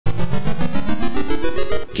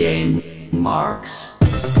GameMarx.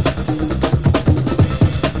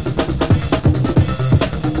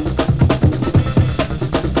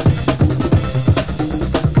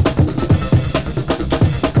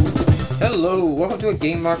 Hello, welcome to a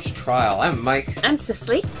GameMarx trial. I'm Mike. I'm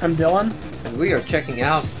Cicelie. I'm Dylan. And we are checking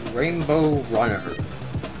out Rainbow Runner.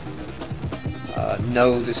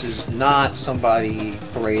 No, this is not somebody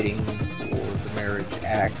parading for the Marriage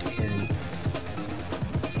Act in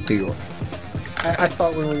New York. I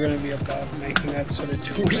thought we were going to be above making that sort of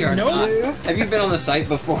joke. We are not. Have you been on the site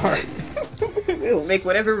before? We'll make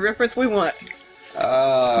whatever reference we want.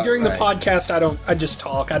 During the podcast, I just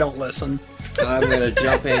talk. I don't listen. I'm gonna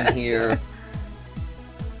jump in here.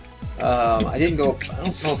 I don't know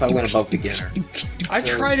if I went above beginner. I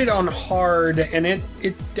tried it on hard, and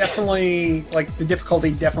it definitely, like, the difficulty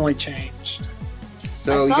definitely changed.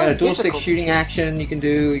 So you got a dual stick shooting action you can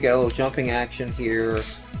do. You got a little jumping action here,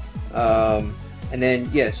 and then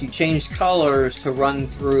yes, you changed colors to run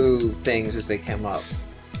through things as they come up.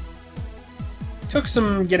 Took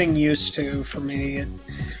some getting used to for me.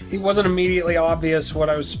 It wasn't immediately obvious what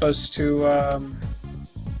I was supposed to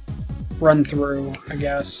run through, I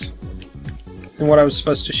guess, and what I was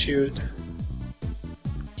supposed to shoot.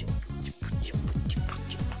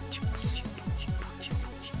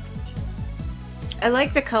 I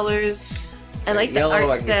like the colors. I like the yellow, art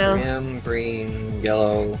I can style. get green, green,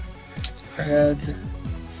 yellow. Red.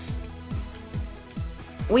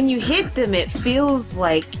 When you hit them, it feels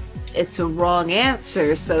like it's a wrong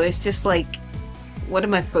answer, so it's just like, what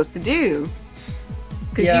am I supposed to do?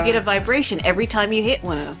 Because you get a vibration every time you hit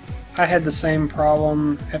one. I had the same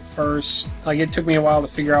problem at first. Like, it took me a while to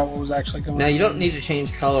figure out what was actually going on. Now you don't need to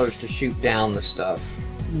change colors to shoot down the stuff.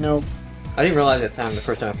 Nope. I didn't realize that the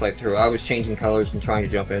first time I played through. I was changing colors and trying to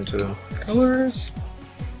jump into them. Colors?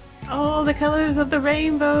 Oh, the colors of the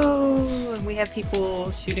rainbow! And we have people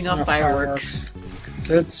shooting off fireworks.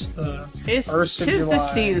 So it's the first of July.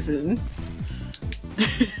 The season.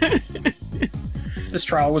 This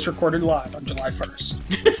trial was recorded live on July 1st.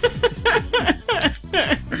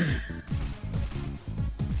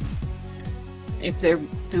 If they're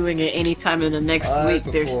doing it any time in the next week,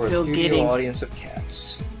 they're still getting audience of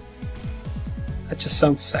cats. That just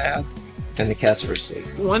sounds sad. And the cats are asleep.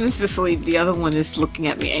 One is asleep, the other one is looking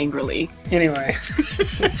at me angrily. Anyway.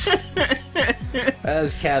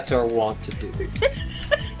 As cats are wont to do.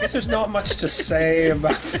 I guess there's not much to say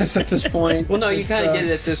about this at this point. Well, no, you kind of get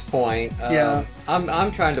it at this point. Yeah.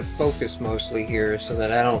 I'm trying to focus mostly here so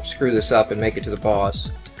that I don't screw this up and make it to the boss.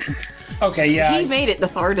 Okay, yeah. He made it the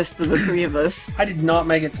farthest of the three of us. I did not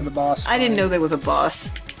make it to the boss fight. I didn't know there was a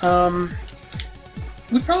boss.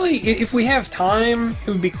 We probably, if we have time,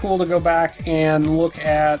 it would be cool to go back and look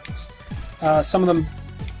at some of the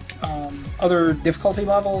other difficulty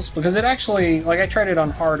levels, because it actually, like, I tried it on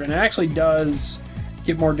hard, and it actually does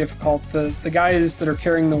get more difficult. The guys that are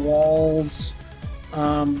carrying the walls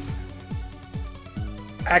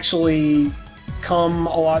actually come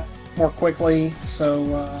a lot more quickly,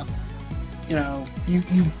 so you know, you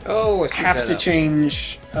have to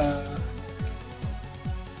change.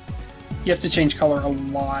 You have to change color a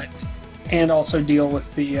lot, and also deal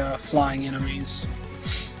with the flying enemies.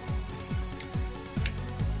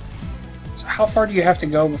 So how far do you have to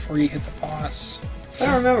go before you hit the boss? I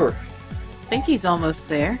don't remember. I think he's almost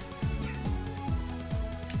there.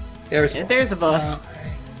 There's a boss.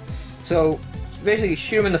 Okay. So, basically,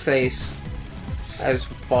 shoot him in the face, as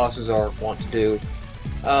bosses wont to do.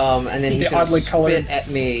 And then he's going to spit at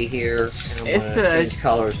me here. And I'm going to change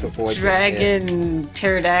colors to avoid dragon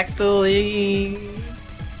pterodactyl-y.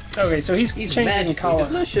 Okay, so he's changing color.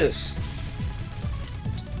 Delicious.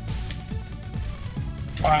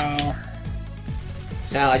 Wow.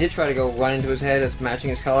 Now, I did try to go run into his head as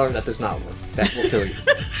matching his color. That does not work. That will kill you.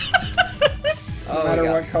 No matter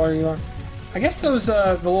what color you are. I guess those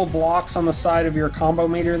the little blocks on the side of your combo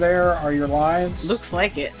meter there are your lives. Looks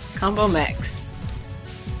like it. Combo max.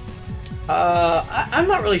 I'm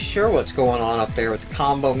not really sure what's going on up there with the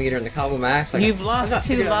combo meter and the combo max. Like, You've lost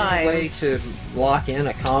 2 lives. Way to lock in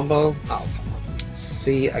a combo. Oh, come on.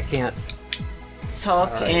 See, I can't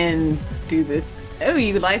talk and do this. Oh,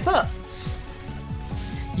 you life up.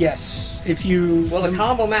 Yes, if you... Well, the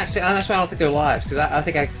combo max, that's why I don't think they're lives, because I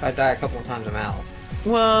think if I die a couple of times, I'm out.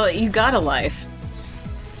 Well, you got a life.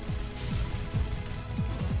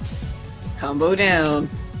 Combo down.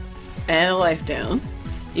 And a life down.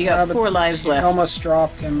 You got 4 lives left. Almost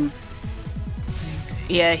dropped him.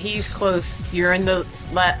 Yeah, he's close. You're in the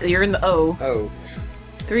O. Oh.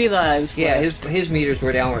 3 lives left. his meters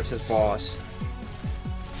were down where it says boss.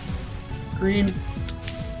 Green.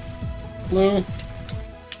 Blue.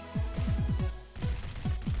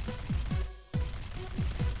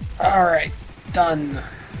 Alright, done.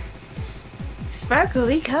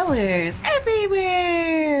 Sparkly colors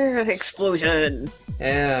everywhere! Explosion!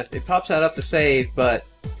 Yeah, it pops that up to save, but...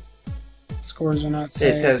 Scores are not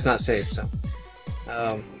saved. It does not save, so...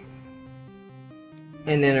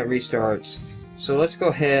 and then it restarts. So let's go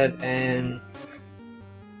ahead and...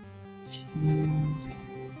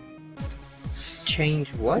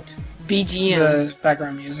 change what? BGM. The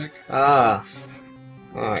background music. Ah.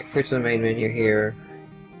 Alright, click to the main menu here.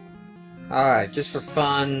 Alright, just for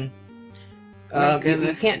fun.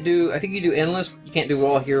 You can't do... I think you do endless. You can't do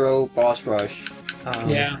all hero, boss rush.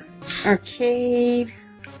 Yeah. Arcade.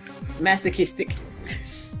 Masochistic.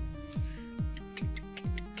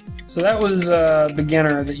 So that was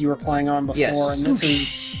beginner that you were playing on before, yes. And this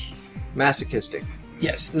is... masochistic.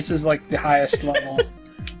 Yes, this is like the highest level.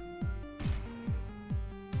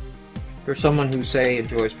 For someone who, say,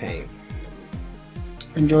 enjoys pain.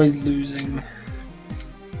 Enjoys losing.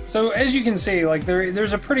 So, as you can see, like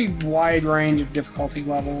there's a pretty wide range of difficulty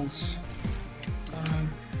levels.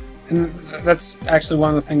 And that's actually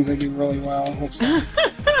one of the things they do really well, it looks like.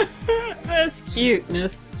 That's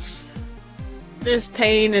cuteness. There's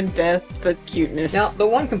pain and death, but cuteness. Now, the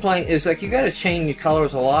one complaint is, like, you gotta change the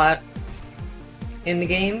colors a lot in the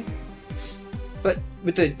game. But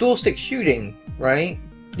with the dual stick shooting, right?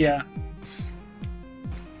 Yeah.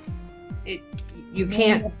 You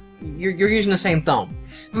can't... You're using the same thumb.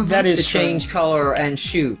 Mm-hmm. That is to change color and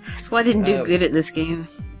shoot. That's why I didn't do good at this game.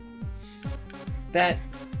 That...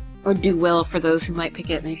 Or do well for those who might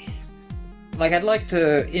pick at me. Like, I'd like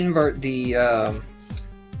to invert the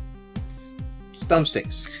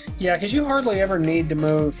thumbsticks. Yeah, because you hardly ever need to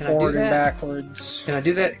move forward and backwards. Can I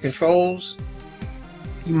do that? Controls?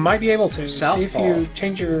 You might be able to. Southpaw. See if you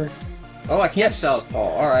change your... Oh, I can't southpaw.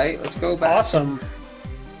 Alright, let's go back. Awesome.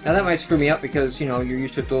 Now that might screw me up because, you know, you're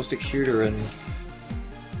used to a dual stick shooter and...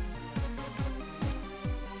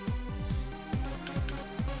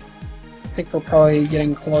 I think we're probably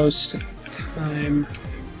getting close to time.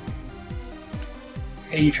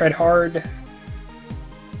 Okay, you tried hard.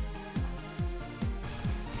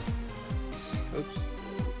 Oops.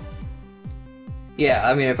 Yeah,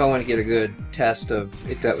 I mean, if I want to get a good test of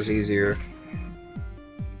if that was easier.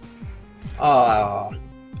 Oh.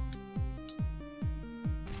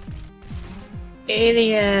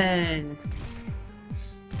 Alien!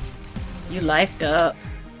 You lifed up.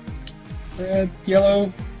 Red,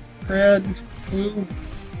 yellow, red, blue.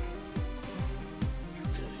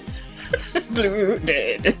 Blue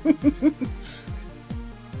dead.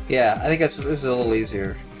 Yeah, I think this is a little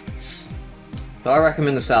easier. So I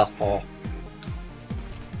recommend the southpaw.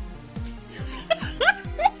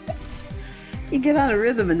 You get on a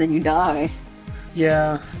rhythm and then you die.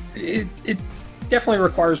 Yeah, it definitely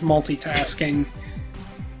requires multitasking.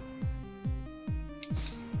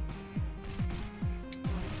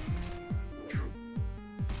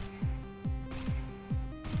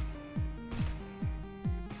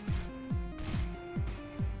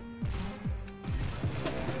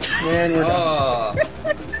 And we're done.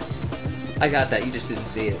 I got that, you just didn't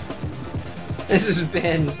see it. This has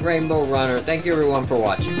been Rainbow Runner. Thank you everyone for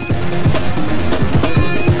watching.